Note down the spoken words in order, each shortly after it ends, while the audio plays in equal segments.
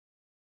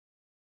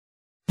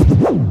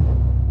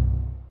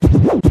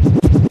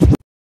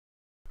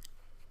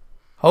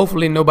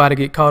Hopefully nobody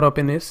get caught up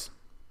in this.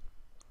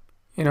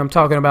 And I'm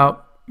talking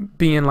about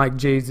being like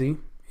Jay-Z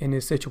in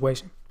this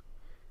situation.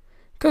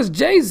 Because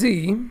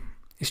Jay-Z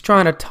is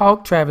trying to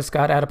talk Travis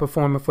Scott out of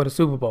performing for the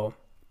Super Bowl.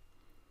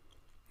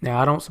 Now,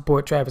 I don't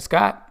support Travis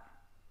Scott.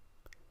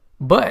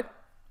 But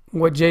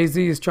what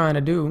Jay-Z is trying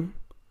to do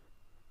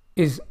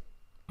is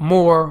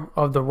more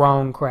of the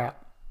wrong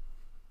crap.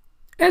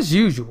 As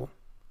usual.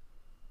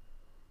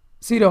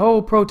 See, the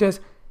whole protest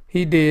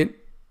he did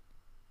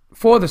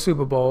for the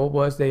Super Bowl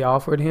was they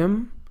offered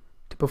him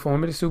to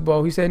perform at the Super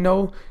Bowl. He said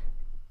no,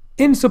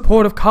 in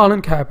support of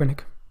Colin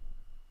Kaepernick.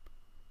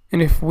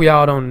 And if we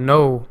all don't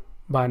know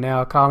by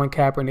now, Colin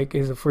Kaepernick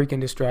is a freaking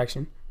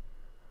distraction.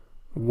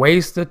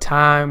 Waste of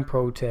time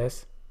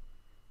protest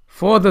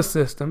for the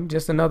system.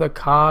 Just another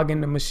cog in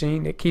the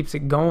machine that keeps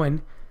it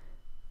going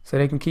so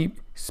they can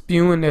keep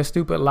spewing their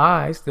stupid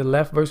lies, the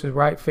left versus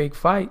right fake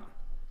fight.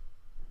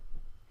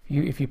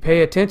 If you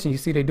pay attention, you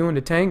see they're doing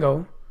the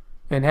tango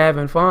and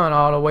having fun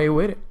all the way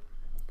with it.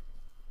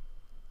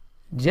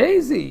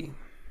 Jay-Z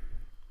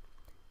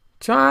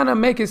trying to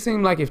make it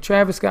seem like if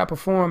Travis Scott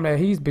performed that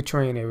he's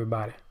betraying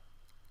everybody.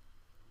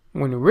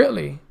 When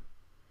really,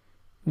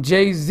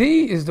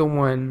 Jay-Z is the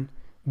one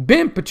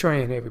been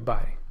betraying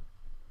everybody.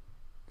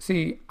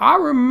 See, I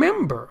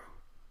remember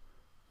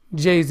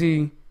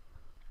Jay-Z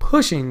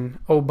pushing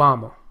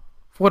Obama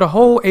for the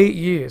whole 8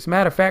 years.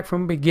 Matter of fact,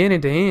 from beginning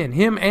to end,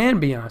 him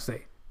and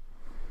Beyonce.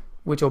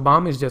 Which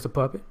Obama is just a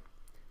puppet.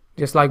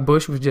 Just like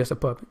Bush was just a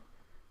puppet.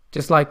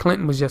 Just like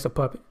Clinton was just a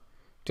puppet.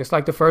 Just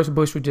like the first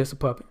Bush was just a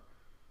puppet.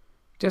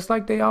 Just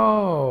like they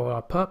all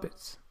are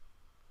puppets.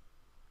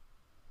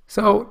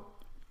 So,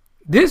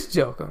 this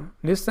Joker,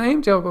 this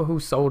same Joker who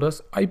sold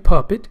us a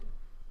puppet,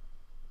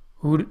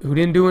 who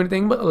didn't do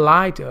anything but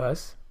lie to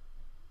us,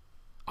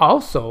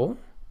 also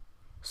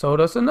sold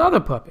us another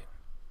puppet,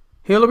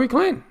 Hillary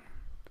Clinton.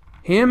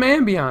 Him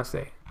and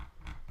Beyonce.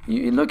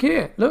 You look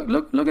here.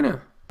 Look at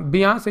him.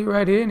 Beyonce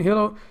right here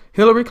and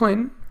Hillary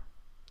Clinton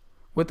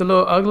with the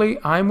little ugly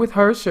I'm with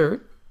her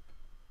shirt.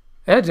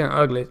 That's an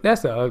ugly.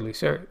 That's an ugly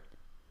shirt.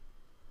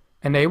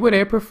 And they were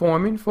there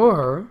performing for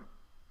her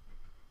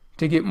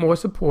to get more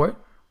support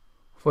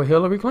for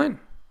Hillary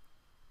Clinton.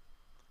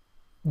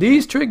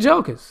 These trick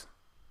jokers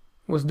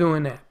was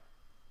doing that.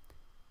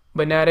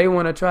 But now they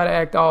want to try to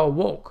act all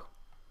woke.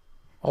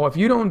 Or if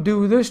you don't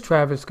do this,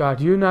 Travis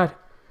Scott, you're not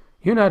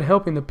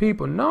helping the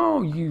people.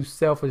 No, you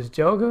selfish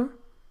joker.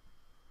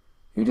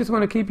 You just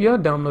want to keep your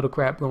dumb little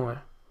crap going.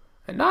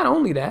 And not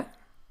only that,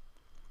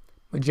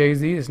 but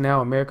Jay-Z is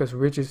now America's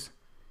richest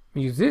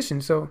musician.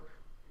 So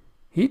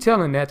he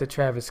telling that to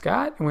Travis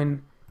Scott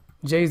when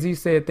Jay-Z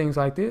said things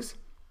like this.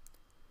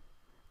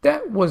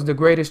 That was the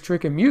greatest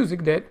trick in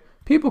music that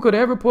people could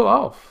ever pull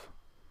off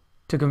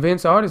to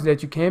convince artists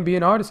that you can be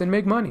an artist and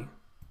make money.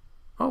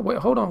 Oh, wait,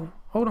 hold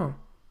on.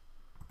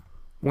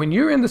 When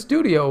you're in the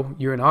studio,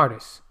 you're an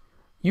artist.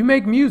 You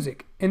make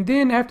music, and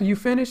then after you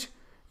finish,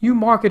 you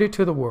market it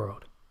to the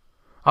world.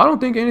 I don't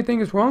think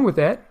anything is wrong with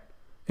that.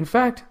 In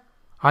fact,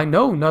 I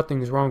know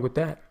nothing is wrong with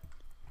that.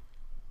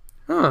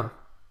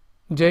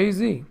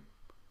 Jay-Z.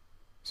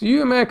 So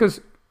you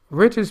America's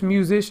richest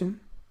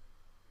musician.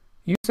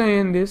 You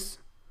saying this,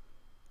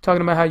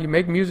 talking about how you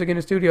make music in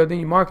the studio, then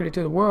you market it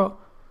to the world.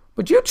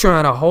 But you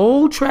trying to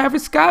hold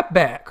Travis Scott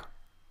back.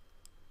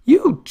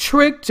 You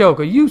trick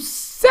joker. You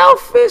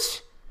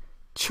selfish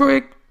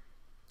trick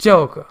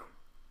joker.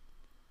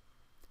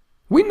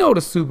 We know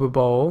the Super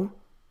Bowl.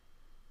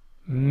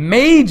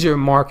 Major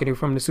marketing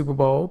from the Super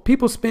Bowl.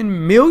 People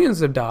spend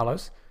millions of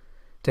dollars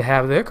to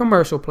have their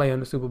commercial play on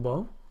the Super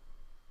Bowl.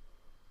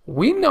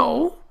 We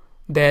know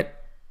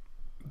that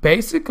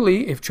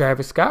basically if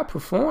Travis Scott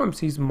performs,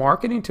 he's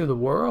marketing to the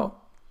world.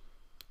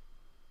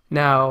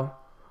 Now,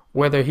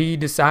 whether he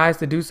decides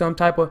to do some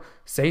type of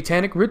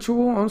satanic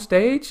ritual on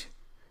stage,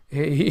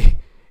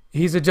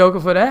 he's a joker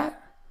for that.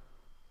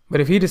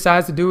 But if he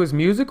decides to do his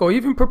music or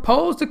even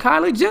propose to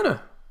Kylie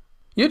Jenner,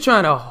 you're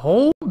trying to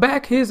hold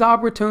back his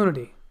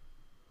opportunity.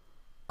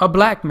 A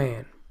black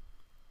man.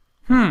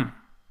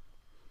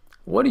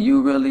 What are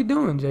you really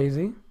doing,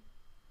 Jay-Z?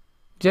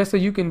 Just so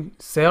you can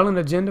sell an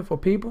agenda for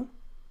people?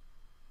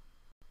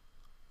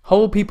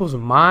 Hold people's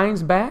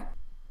minds back?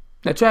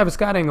 Now, Travis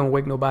Scott ain't gonna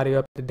wake nobody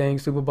up at the dang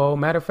Super Bowl.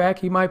 Matter of fact,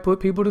 he might put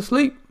people to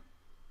sleep.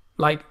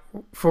 Like,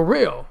 for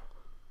real.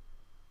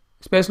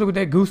 Especially with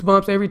that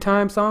Goosebumps Every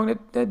Time song.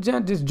 That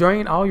just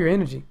drain all your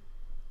energy.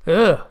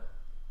 Ugh.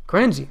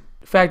 Cringy.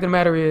 The fact of the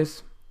matter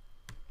is,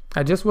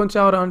 I just want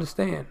y'all to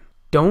understand.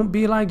 Don't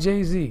be like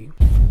Jay-Z.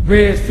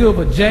 Red,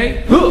 silver,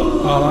 J.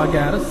 All I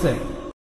gotta say.